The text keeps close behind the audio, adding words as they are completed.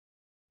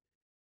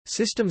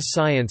Systems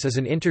science is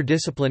an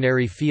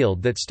interdisciplinary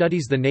field that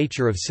studies the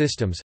nature of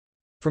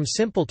systems—from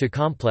simple to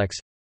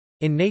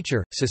complex—in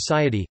nature,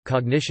 society,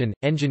 cognition,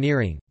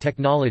 engineering,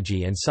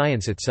 technology and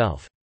science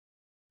itself.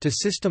 To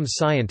systems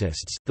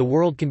scientists, the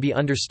world can be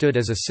understood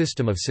as a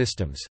system of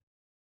systems.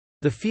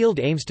 The field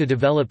aims to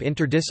develop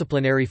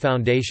interdisciplinary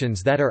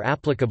foundations that are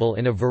applicable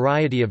in a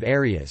variety of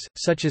areas,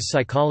 such as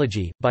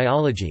psychology,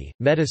 biology,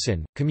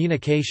 medicine,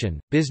 communication,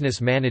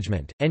 business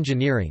management,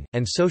 engineering,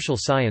 and social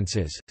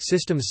sciences.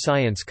 Systems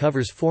science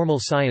covers formal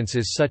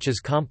sciences such as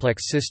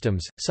complex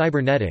systems,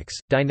 cybernetics,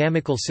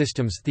 dynamical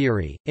systems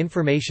theory,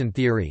 information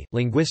theory,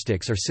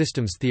 linguistics, or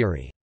systems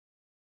theory.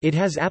 It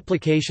has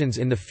applications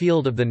in the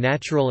field of the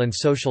natural and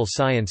social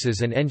sciences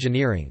and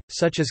engineering,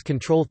 such as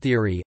control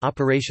theory,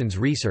 operations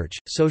research,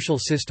 social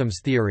systems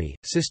theory,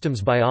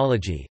 systems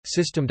biology,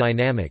 system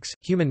dynamics,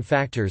 human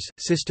factors,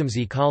 systems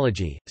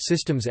ecology,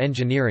 systems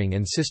engineering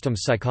and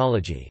systems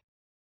psychology.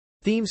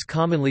 Themes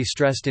commonly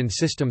stressed in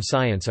system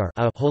science are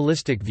a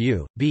holistic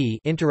view, b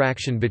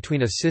interaction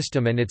between a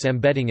system and its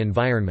embedding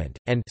environment,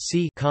 and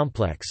c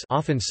complex,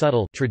 often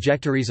subtle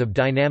trajectories of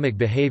dynamic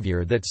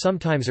behavior that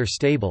sometimes are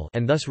stable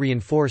and thus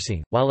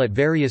reinforcing, while at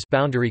various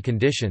boundary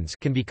conditions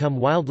can become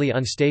wildly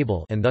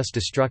unstable and thus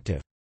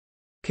destructive.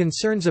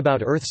 Concerns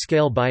about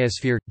Earth-scale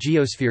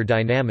biosphere-geosphere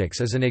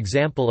dynamics is an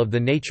example of the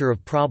nature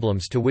of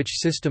problems to which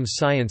systems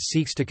science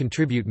seeks to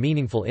contribute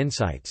meaningful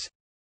insights.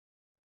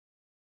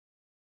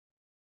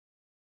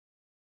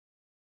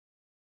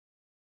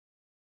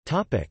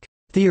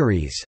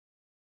 Theories.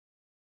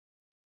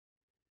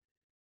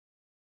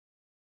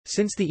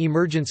 Since the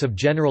emergence of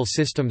general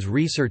systems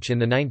research in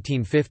the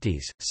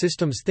 1950s,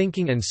 systems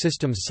thinking and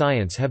systems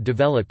science have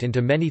developed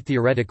into many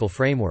theoretical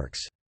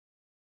frameworks.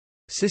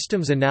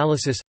 Systems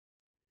analysis.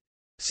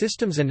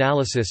 Systems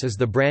analysis is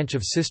the branch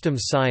of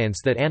systems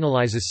science that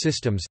analyzes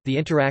systems, the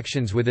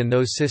interactions within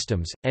those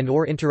systems,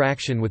 and/or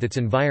interaction with its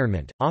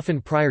environment,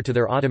 often prior to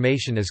their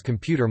automation as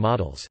computer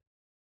models.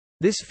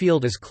 This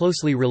field is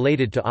closely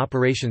related to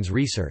operations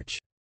research.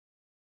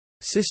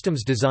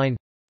 Systems design.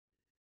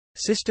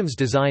 Systems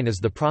design is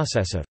the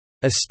process of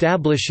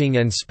establishing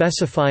and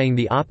specifying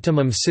the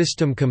optimum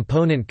system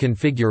component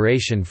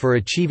configuration for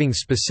achieving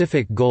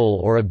specific goal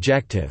or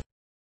objective.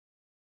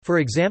 For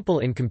example,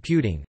 in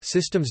computing,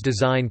 systems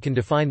design can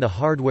define the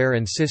hardware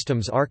and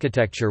systems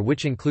architecture,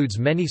 which includes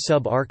many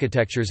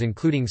sub-architectures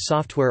including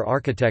software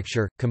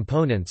architecture,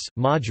 components,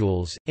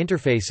 modules,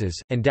 interfaces,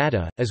 and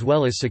data, as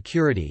well as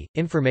security,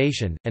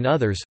 information, and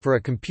others, for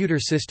a computer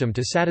system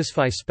to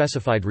satisfy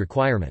specified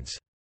requirements.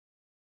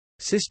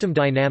 System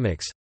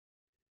dynamics.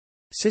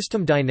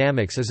 System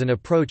dynamics is an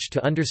approach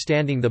to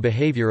understanding the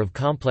behavior of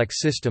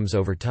complex systems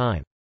over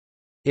time.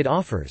 It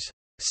offers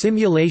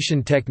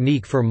simulation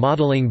technique for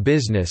modeling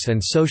business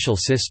and social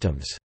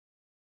systems,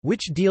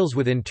 which deals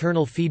with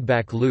internal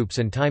feedback loops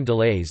and time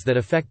delays that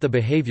affect the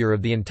behavior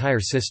of the entire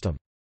system.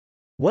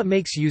 What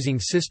makes using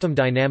system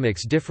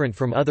dynamics different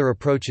from other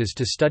approaches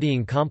to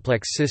studying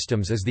complex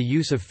systems is the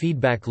use of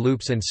feedback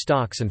loops and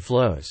stocks and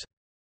flows.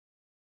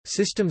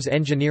 Systems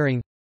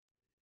engineering.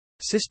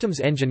 Systems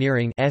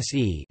engineering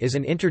 (SE) is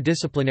an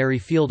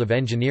interdisciplinary field of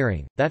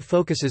engineering that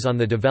focuses on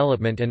the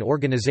development and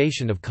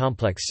organization of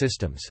complex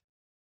systems.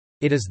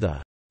 It is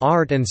the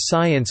art and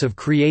science of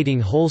creating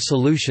whole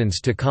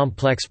solutions to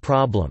complex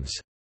problems.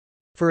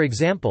 For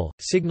example,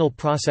 signal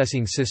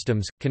processing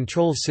systems,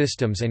 control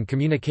systems and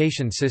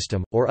communication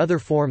system, or other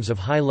forms of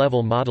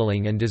high-level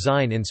modeling and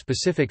design in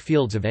specific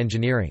fields of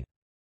engineering.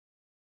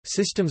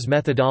 Systems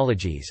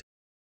methodologies.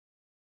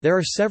 There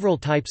are several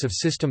types of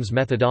systems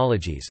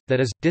methodologies, that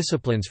is,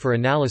 disciplines for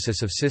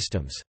analysis of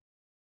systems.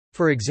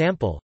 For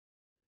example,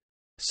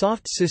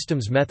 Soft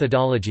Systems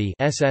Methodology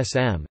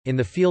 (SSM) in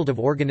the field of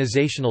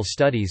organizational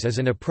studies is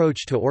an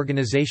approach to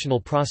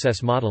organizational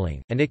process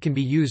modeling, and it can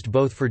be used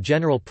both for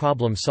general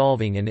problem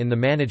solving and in the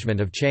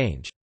management of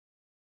change.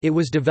 It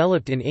was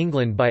developed in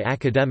England by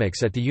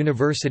academics at the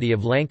University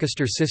of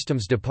Lancaster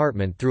Systems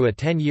Department through a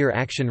 10-year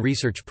action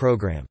research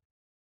program.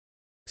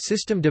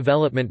 System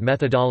Development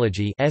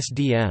Methodology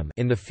 (SDM)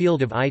 in the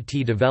field of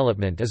IT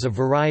development is a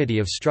variety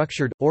of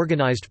structured,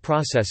 organized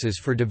processes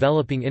for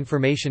developing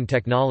information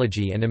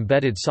technology and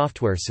embedded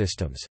software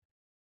systems.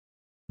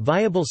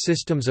 Viable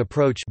Systems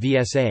Approach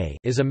 (VSA)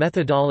 is a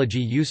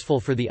methodology useful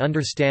for the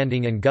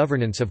understanding and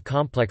governance of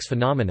complex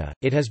phenomena.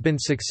 It has been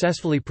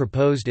successfully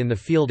proposed in the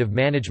field of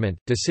management,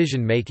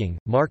 decision-making,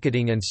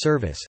 marketing and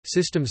service.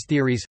 Systems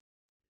theories.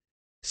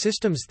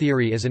 Systems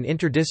theory is an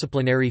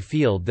interdisciplinary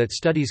field that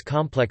studies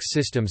complex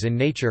systems in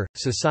nature,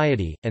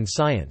 society, and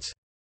science.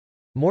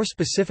 More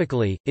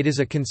specifically, it is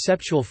a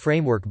conceptual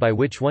framework by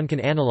which one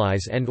can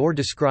analyze and/or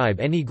describe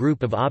any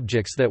group of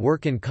objects that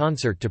work in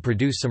concert to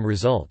produce some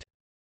result.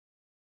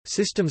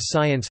 Systems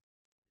science.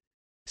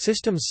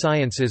 Systems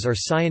sciences are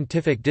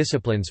scientific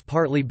disciplines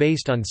partly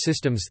based on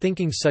systems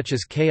thinking such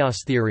as chaos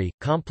theory,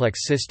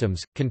 complex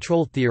systems,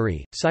 control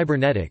theory,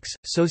 cybernetics,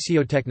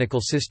 sociotechnical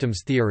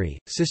systems theory,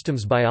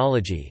 systems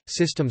biology,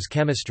 systems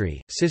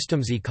chemistry,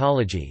 systems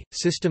ecology,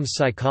 systems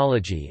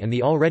psychology and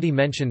the already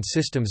mentioned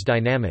systems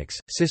dynamics,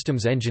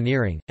 systems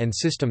engineering, and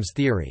systems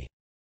theory.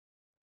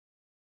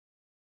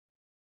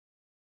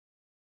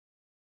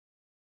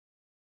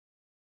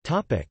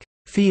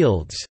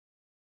 Fields.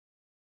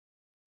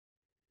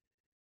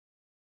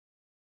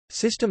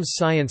 Systems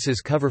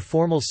sciences cover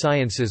formal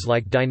sciences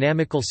like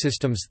dynamical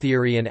systems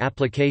theory and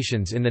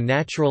applications in the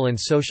natural and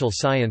social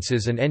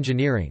sciences and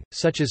engineering,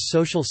 such as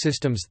social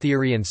systems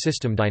theory and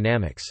system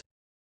dynamics.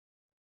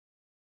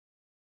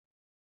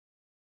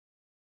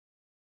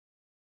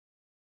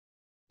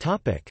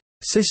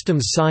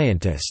 Systems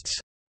scientists.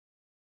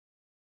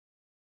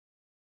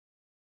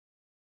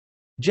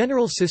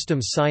 General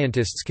systems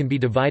scientists can be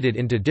divided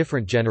into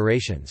different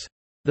generations.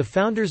 The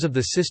founders of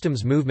the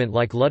systems movement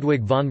like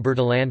Ludwig von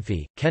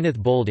Bertalanffy, Kenneth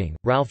Boulding,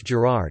 Ralph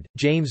Gerard,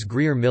 James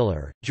Greer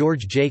Miller,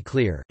 George J.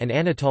 Clear, and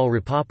Anatole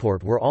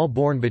Rapoport were all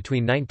born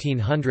between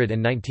 1900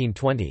 and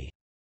 1920.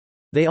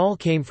 They all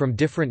came from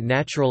different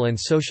natural and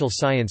social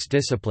science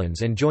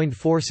disciplines and joined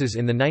forces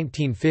in the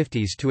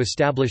 1950s to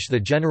establish the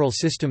general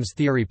systems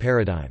theory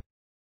paradigm.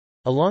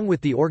 Along with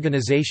the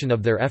organization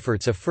of their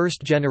efforts, a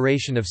first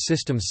generation of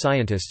systems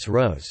scientists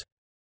rose.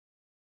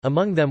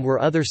 Among them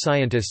were other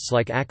scientists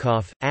like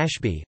Ackoff,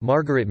 Ashby,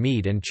 Margaret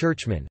Mead and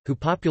Churchman, who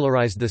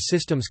popularized the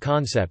systems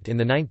concept in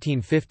the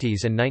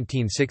 1950s and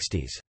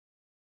 1960s.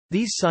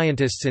 These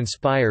scientists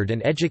inspired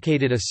and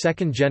educated a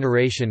second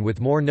generation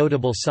with more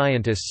notable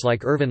scientists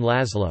like Ervin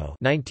Laszlo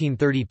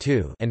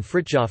 (1932) and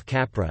Fritjof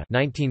Capra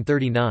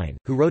 (1939),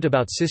 who wrote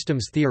about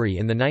systems theory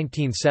in the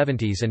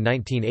 1970s and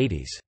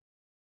 1980s.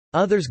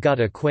 Others got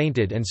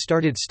acquainted and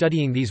started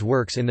studying these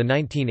works in the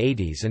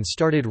 1980s and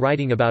started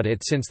writing about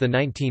it since the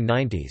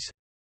 1990s.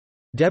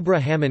 Deborah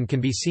Hammond can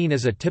be seen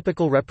as a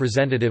typical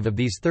representative of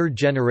these third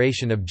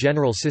generation of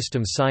general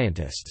systems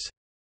scientists.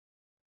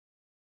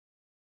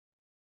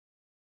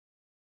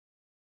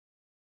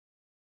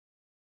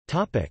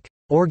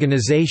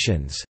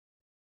 Organizations.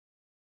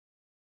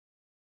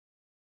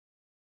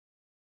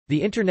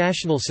 The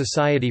International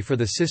Society for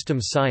the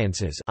Systems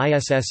Sciences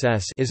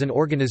 (ISSS) is an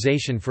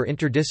organization for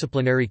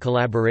interdisciplinary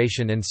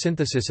collaboration and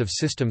synthesis of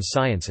systems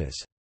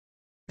sciences.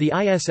 The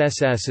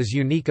ISSS is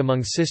unique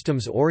among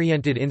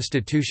systems-oriented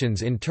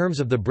institutions in terms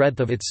of the breadth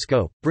of its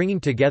scope,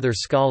 bringing together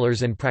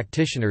scholars and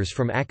practitioners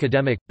from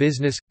academic,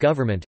 business,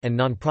 government, and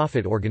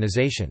nonprofit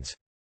organizations.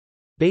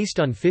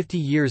 Based on 50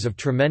 years of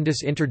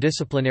tremendous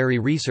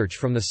interdisciplinary research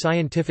from the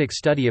scientific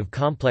study of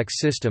complex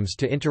systems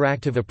to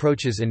interactive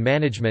approaches in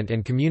management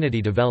and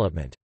community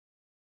development.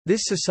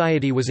 This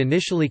society was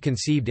initially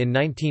conceived in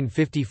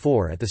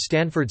 1954 at the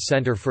Stanford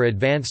Center for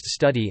Advanced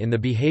Study in the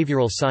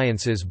Behavioral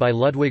Sciences by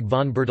Ludwig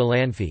von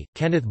Bertalanffy,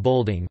 Kenneth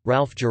Boulding,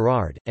 Ralph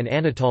Gerard, and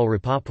Anatole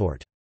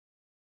Rapoport.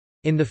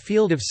 In the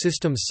field of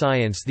systems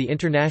science, the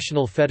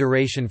International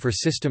Federation for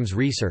Systems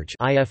Research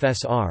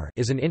 (IFSR)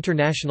 is an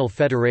international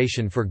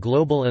federation for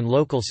global and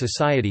local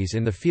societies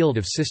in the field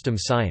of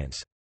systems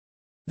science.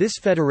 This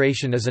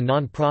federation is a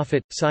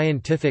non-profit,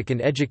 scientific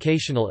and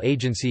educational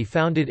agency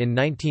founded in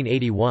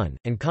 1981,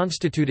 and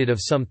constituted of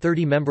some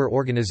 30 member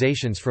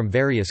organizations from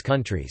various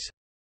countries.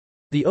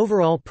 The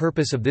overall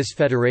purpose of this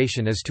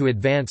federation is to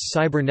advance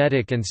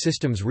cybernetic and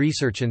systems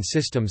research and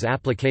systems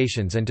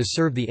applications and to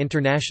serve the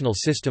international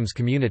systems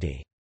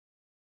community.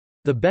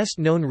 The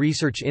best-known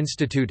research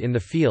institute in the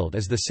field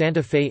is the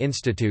Santa Fe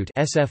Institute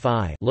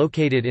 (SFI),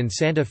 located in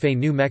Santa Fe,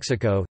 New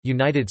Mexico,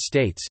 United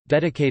States,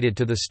 dedicated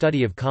to the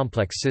study of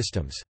complex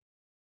systems.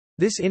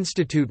 This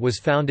institute was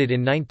founded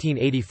in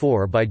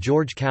 1984 by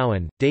George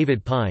Cowan,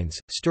 David Pines,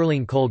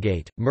 Sterling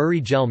Colgate,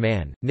 Murray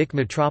Gell-Mann, Nick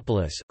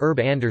Metropolis, Herb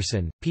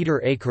Anderson, Peter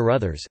A.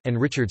 Carruthers,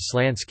 and Richard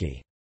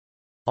Slansky.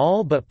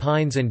 All but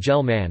Pines and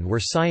Gell-Mann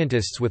were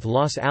scientists with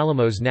Los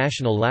Alamos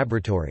National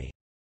Laboratory.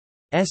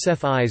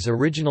 SFI's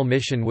original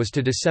mission was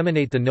to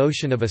disseminate the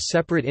notion of a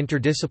separate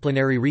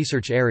interdisciplinary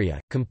research area,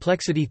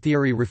 complexity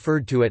theory,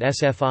 referred to at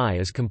SFI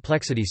as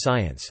complexity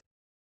science.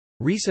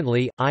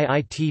 Recently,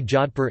 IIT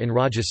Jodhpur in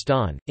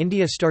Rajasthan,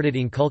 India started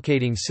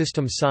inculcating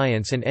systems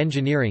science and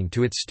engineering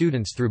to its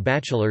students through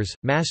bachelor's,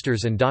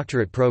 master's and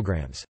doctorate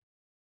programs.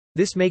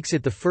 This makes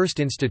it the first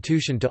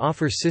institution to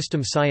offer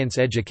systems science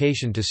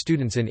education to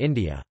students in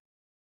India.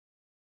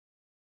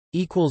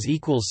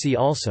 See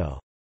also